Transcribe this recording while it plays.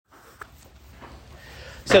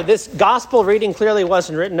So this gospel reading clearly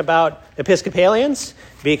wasn't written about Episcopalians,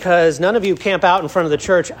 because none of you camp out in front of the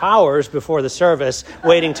church hours before the service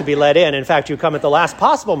waiting to be let in. In fact, you come at the last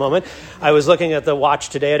possible moment. I was looking at the watch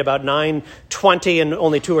today at about 9:20, and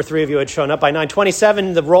only 2 or 3 of you had shown up. By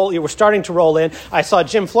 9:27, you were starting to roll in. I saw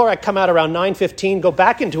Jim Florek come out around 9:15, go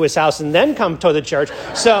back into his house, and then come to the church.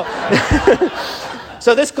 So,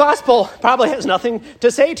 so this gospel probably has nothing to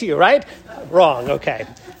say to you, right? Wrong, okay.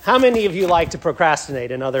 How many of you like to procrastinate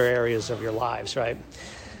in other areas of your lives, right?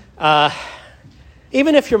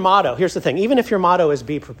 Even if your motto, here's the thing, even if your motto is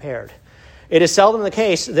be prepared, it is seldom the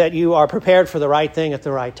case that you are prepared for the right thing at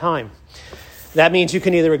the right time. That means you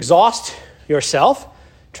can either exhaust yourself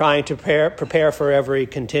trying to prepare for every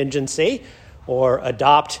contingency, or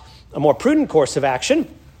adopt a more prudent course of action,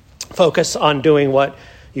 focus on doing what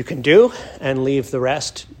you can do and leave the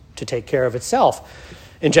rest to take care of itself.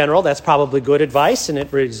 In general, that's probably good advice, and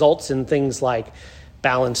it results in things like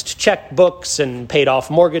balanced checkbooks and paid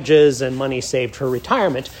off mortgages and money saved for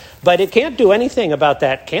retirement. But it can't do anything about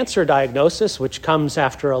that cancer diagnosis, which comes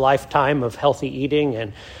after a lifetime of healthy eating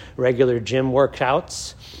and regular gym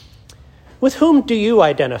workouts. With whom do you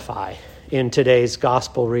identify in today's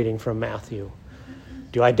gospel reading from Matthew?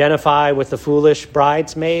 Do you identify with the foolish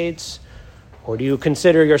bridesmaids, or do you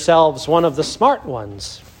consider yourselves one of the smart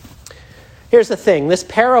ones? Here's the thing, this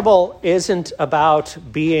parable isn't about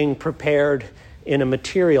being prepared in a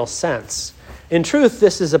material sense. In truth,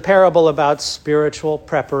 this is a parable about spiritual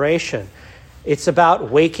preparation. It's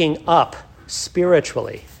about waking up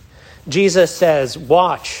spiritually. Jesus says,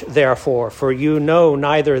 "Watch, therefore, for you know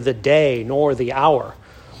neither the day nor the hour."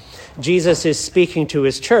 Jesus is speaking to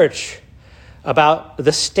his church about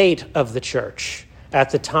the state of the church at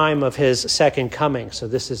the time of his second coming. So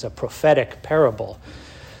this is a prophetic parable.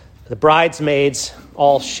 The bridesmaids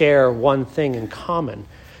all share one thing in common.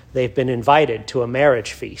 They've been invited to a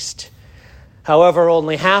marriage feast. However,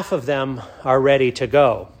 only half of them are ready to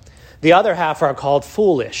go. The other half are called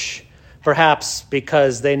foolish, perhaps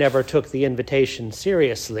because they never took the invitation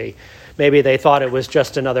seriously. Maybe they thought it was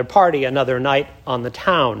just another party, another night on the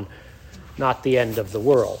town, not the end of the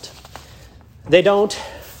world. They don't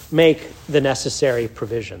make the necessary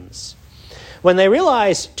provisions. When they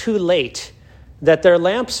realize too late that their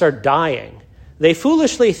lamps are dying, they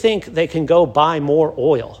foolishly think they can go buy more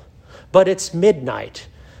oil. But it's midnight.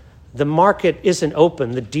 The market isn't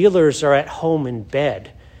open. The dealers are at home in bed.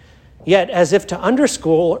 Yet, as if to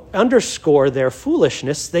underscore their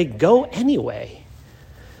foolishness, they go anyway.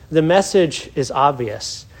 The message is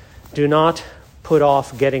obvious. Do not put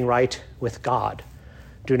off getting right with God.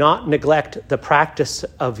 Do not neglect the practice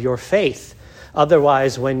of your faith.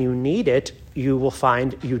 Otherwise, when you need it, you will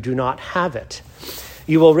find you do not have it.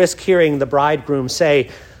 You will risk hearing the bridegroom say,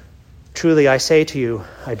 "Truly I say to you,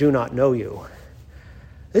 I do not know you."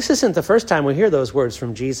 This isn't the first time we hear those words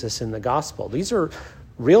from Jesus in the gospel. These are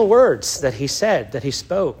real words that he said, that he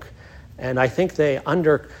spoke. And I think they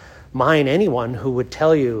undermine anyone who would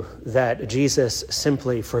tell you that Jesus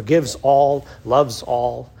simply forgives all, loves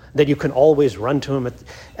all, that you can always run to him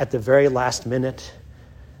at the very last minute.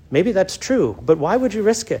 Maybe that's true, but why would you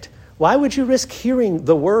risk it? Why would you risk hearing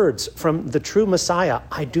the words from the true Messiah,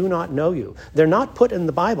 "I do not know you"? They're not put in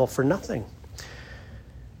the Bible for nothing.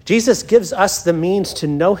 Jesus gives us the means to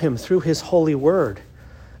know him through his holy word.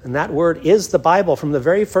 And that word is the Bible from the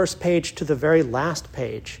very first page to the very last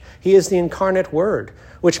page. He is the incarnate word,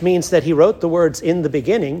 which means that he wrote the words in the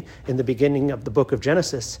beginning of the book of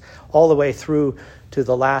Genesis, all the way through to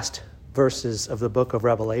the last verses of the book of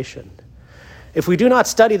Revelation. If we do not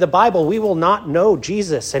study the Bible, we will not know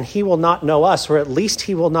Jesus, and he will not know us, or at least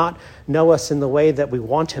he will not know us in the way that we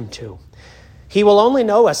want him to. He will only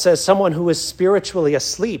know us as someone who is spiritually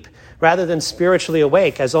asleep rather than spiritually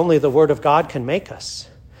awake, as only the word of God can make us.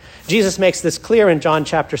 Jesus makes this clear in John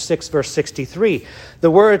chapter 6, verse 63. "The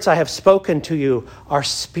words I have spoken to you are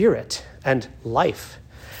spirit and life."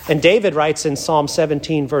 And David writes in Psalm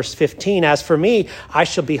 17, verse 15, "As for me, I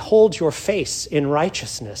shall behold your face in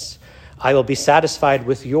righteousness. I will be satisfied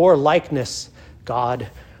with your likeness, God,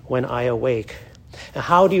 when I awake." And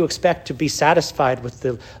how do you expect to be satisfied with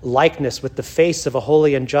the likeness, with the face of a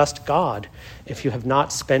holy and just God, if you have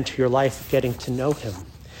not spent your life getting to know him?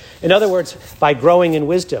 In other words, by growing in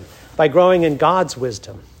wisdom, by growing in God's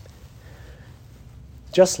wisdom.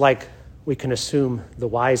 Just like we can assume the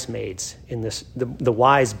wise maids in this, the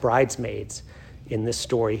wise bridesmaids in this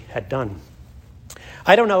story had done.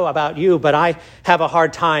 I don't know about you, but I have a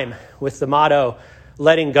hard time with the motto,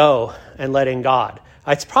 letting go and letting God.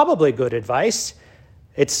 It's probably good advice.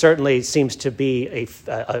 It certainly seems to be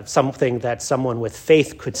something that someone with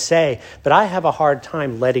faith could say, but I have a hard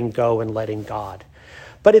time letting go and letting God.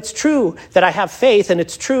 But it's true that I have faith, and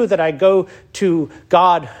it's true that I go to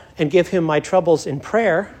God and give him my troubles in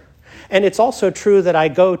prayer. And it's also true that I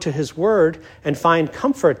go to his word and find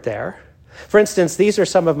comfort there. For instance, these are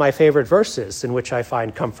some of my favorite verses in which I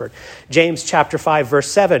find comfort. James chapter 5,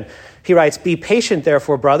 verse 7, he writes, "Be patient,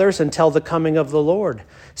 therefore, brothers, until the coming of the Lord.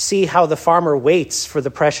 See how the farmer waits for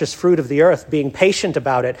the precious fruit of the earth, being patient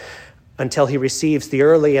about it until he receives the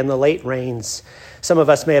early and the late rains." Some of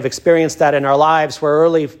us may have experienced that in our lives, where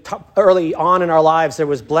early on in our lives there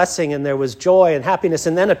was blessing and there was joy and happiness,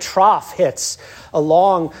 and then a trough hits, a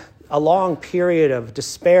long period of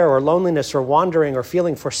despair or loneliness or wandering or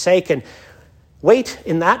feeling forsaken. Wait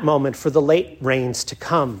in that moment for the late rains to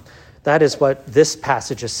come. That is what this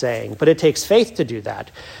passage is saying. But it takes faith to do that.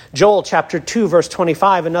 Joel chapter 2, verse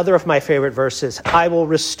 25, another of my favorite verses. "I will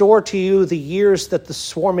restore to you the years that the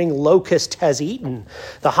swarming locust has eaten,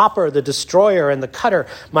 the hopper, the destroyer, and the cutter,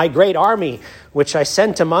 my great army, which I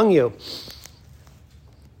sent among you."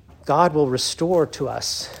 God will restore to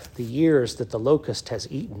us the years that the locust has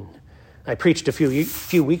eaten. I preached a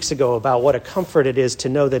few weeks ago about what a comfort it is to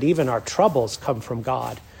know that even our troubles come from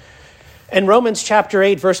God. In Romans chapter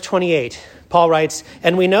 8, verse 28, Paul writes,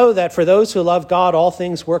 "And we know that for those who love God, all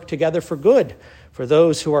things work together for good, for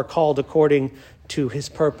those who are called according to his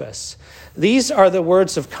purpose." These are the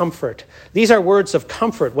words of comfort. These are words of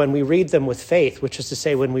comfort when we read them with faith, which is to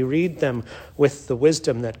say, when we read them with the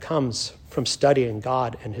wisdom that comes from studying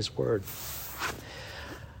God and his word.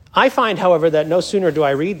 I find, however, that no sooner do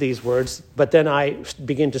I read these words, but then I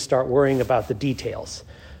begin to start worrying about the details.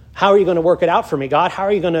 How are you going to work it out for me, God? How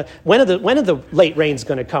are you going to, when are the late rains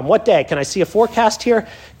going to come? What day? Can I see a forecast here?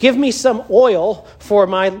 Give me some oil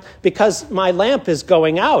because my lamp is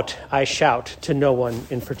going out, I shout to no one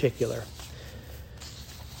in particular.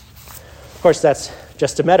 Of course, that's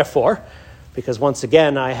just a metaphor, because once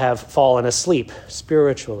again, I have fallen asleep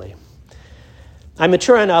spiritually. I'm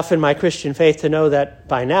mature enough in my Christian faith to know that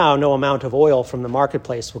by now, no amount of oil from the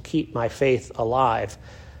marketplace will keep my faith alive.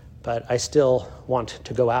 But I still want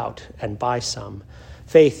to go out and buy some.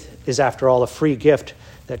 Faith is, after all, a free gift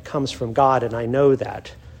that comes from God, and I know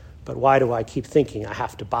that. But why do I keep thinking I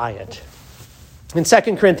have to buy it? In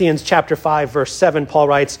 2 Corinthians chapter 5, verse 7, Paul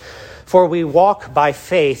writes, "For we walk by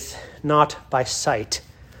faith, not by sight."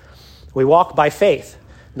 We walk by faith,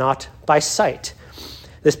 not by sight.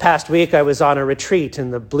 This past week, I was on a retreat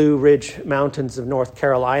in the Blue Ridge Mountains of North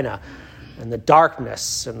Carolina, and the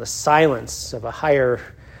darkness and the silence of a higher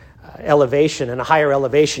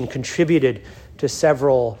elevation contributed to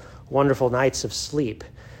several wonderful nights of sleep.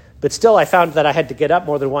 But still, I found that I had to get up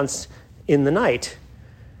more than once in the night.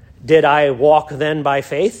 Did I walk then by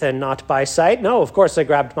faith and not by sight? No, of course, I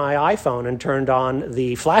grabbed my iPhone and turned on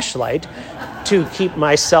the flashlight to keep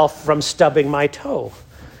myself from stubbing my toe.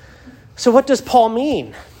 So what does Paul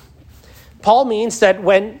mean? Paul means that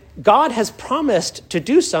when God has promised to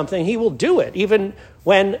do something, he will do it, even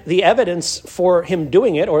when the evidence for him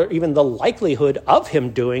doing it, or even the likelihood of him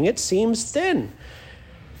doing it, seems thin.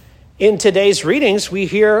 In today's readings, we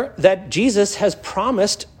hear that Jesus has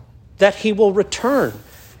promised that he will return.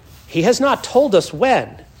 He has not told us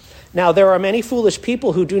when. Now, there are many foolish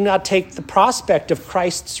people who do not take the prospect of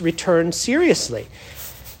Christ's return seriously.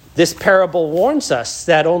 This parable warns us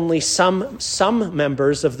that only some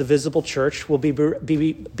members of the visible church will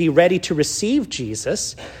be ready to receive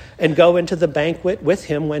Jesus and go into the banquet with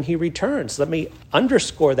him when he returns. Let me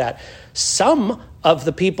underscore that. Some of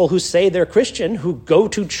the people who say they're Christian, who go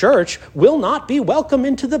to church, will not be welcome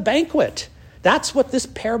into the banquet. That's what this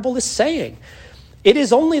parable is saying. It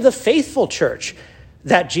is only the faithful church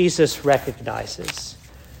that Jesus recognizes.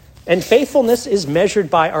 And faithfulness is measured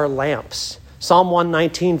by our lamps. Psalm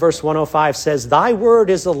 119, verse 105 says, "Thy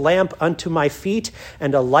word is a lamp unto my feet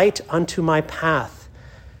and a light unto my path."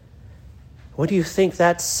 What do you think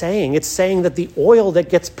that's saying? It's saying that the oil that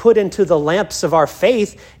gets put into the lamps of our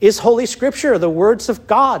faith is Holy Scripture, the words of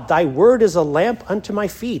God. Thy word is a lamp unto my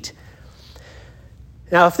feet.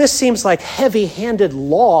 Now, if this seems like heavy-handed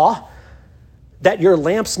law, that your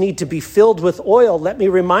lamps need to be filled with oil, let me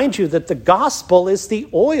remind you that the gospel is the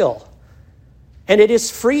oil. And it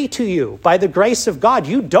is free to you by the grace of God.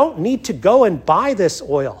 You don't need to go and buy this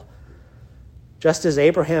oil. Just as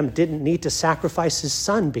Abraham didn't need to sacrifice his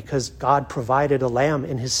son because God provided a lamb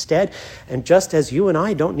in his stead. And just as you and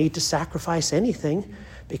I don't need to sacrifice anything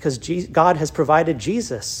because God has provided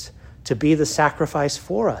Jesus to be the sacrifice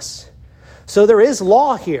for us. So there is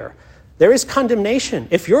law here. There is condemnation.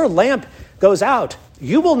 If your lamp goes out,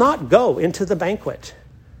 you will not go into the banquet.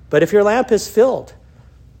 But if your lamp is filled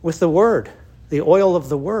with the word, the oil of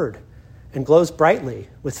the word, and glows brightly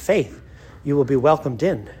with faith, you will be welcomed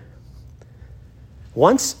in.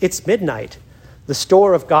 Once it's midnight, the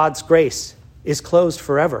store of God's grace is closed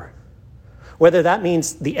forever, whether that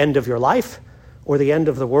means the end of your life or the end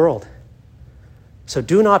of the world. So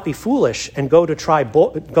do not be foolish and go and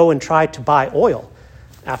try to buy oil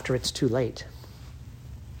after it's too late.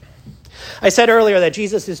 I said earlier that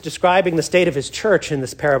Jesus is describing the state of his church in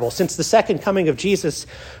this parable. Since the second coming of Jesus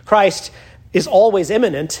Christ is always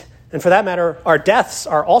imminent, and for that matter, our deaths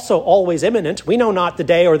are also always imminent, we know not the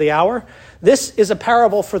day or the hour, this is a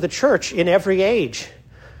parable for the church in every age.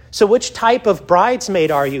 So which type of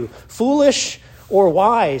bridesmaid are you? Foolish or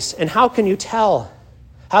wise? And how can you tell?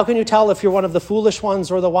 How can you tell if you're one of the foolish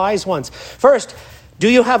ones or the wise ones? First, do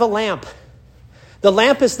you have a lamp? The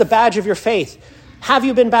lamp is the badge of your faith. Have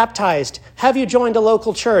you been baptized? Have you joined a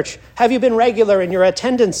local church? Have you been regular in your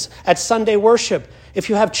attendance at Sunday worship? If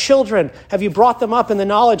you have children, have you brought them up in the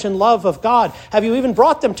knowledge and love of God? Have you even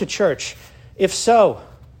brought them to church? If so,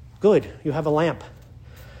 good, you have a lamp.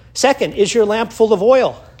 Second, is your lamp full of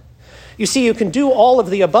oil? You see, you can do all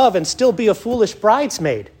of the above and still be a foolish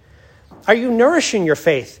bridesmaid. Are you nourishing your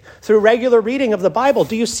faith through regular reading of the Bible?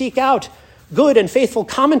 Do you seek out good and faithful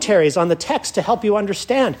commentaries on the text to help you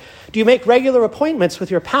understand? Do you make regular appointments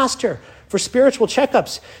with your pastor for spiritual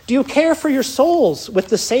checkups? Do you care for your souls with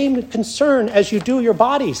the same concern as you do your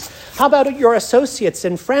bodies? How about your associates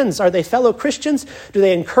and friends? Are they fellow Christians? Do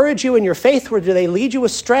they encourage you in your faith, or do they lead you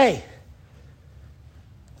astray?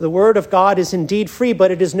 The word of God is indeed free,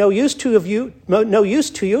 but it is no use to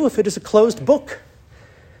you if it is a closed book.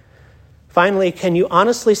 Finally, can you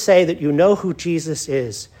honestly say that you know who Jesus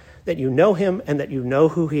is, that you know him and that you know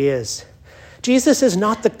who he is? Jesus is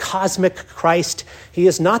not the cosmic Christ. He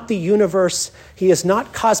is not the universe. He is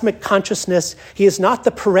not cosmic consciousness. He is not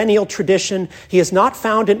the perennial tradition. He is not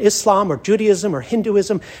found in Islam or Judaism or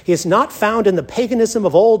Hinduism. He is not found in the paganism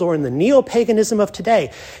of old or in the neo-paganism of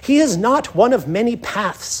today. He is not one of many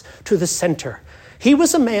paths to the center. He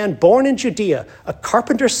was a man born in Judea, a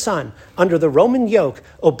carpenter's son, under the Roman yoke,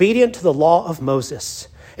 obedient to the law of Moses.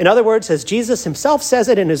 In other words, as Jesus himself says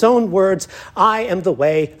it in his own words, I am the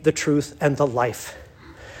way, the truth, and the life.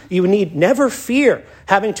 You need never fear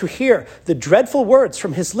having to hear the dreadful words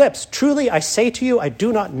from his lips. Truly, I say to you, I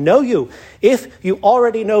do not know you, if you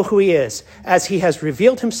already know who he is, as he has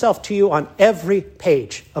revealed himself to you on every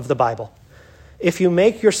page of the Bible. If you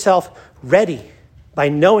make yourself ready by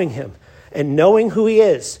knowing him and knowing who he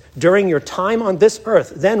is during your time on this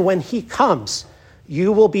earth, then when he comes,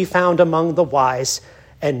 you will be found among the wise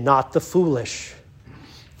and not the foolish.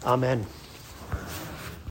 Amen.